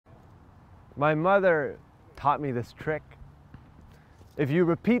My mother taught me this trick. If you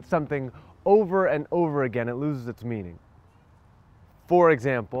repeat something over and over again, it loses its meaning. For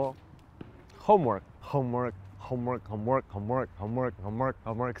example, homework, homework, homework, homework, homework, homework, homework,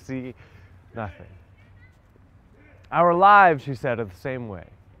 homework, see, nothing. Our lives, she said, are the same way.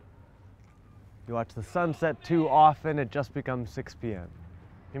 You watch the sunset too often, it just becomes 6 p.m.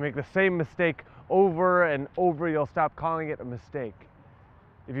 You make the same mistake over and over, you'll stop calling it a mistake.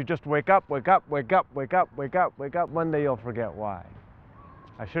 If you just wake up, wake up, wake up, wake up, wake up, wake up, one day you'll forget why.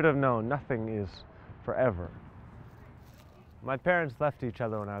 I should have known nothing is forever. My parents left each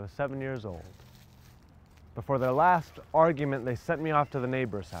other when I was 7 years old. Before their last argument, they sent me off to the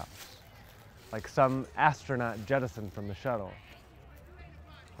neighbor's house, like some astronaut jettisoned from the shuttle.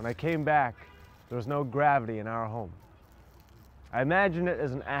 When I came back, there was no gravity in our home. I imagined it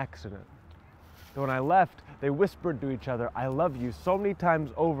as an accident. But when I left, they whispered to each other, "I love you," so many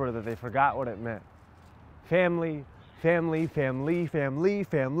times over that they forgot what it meant. Family, family, family, family,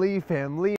 family, family.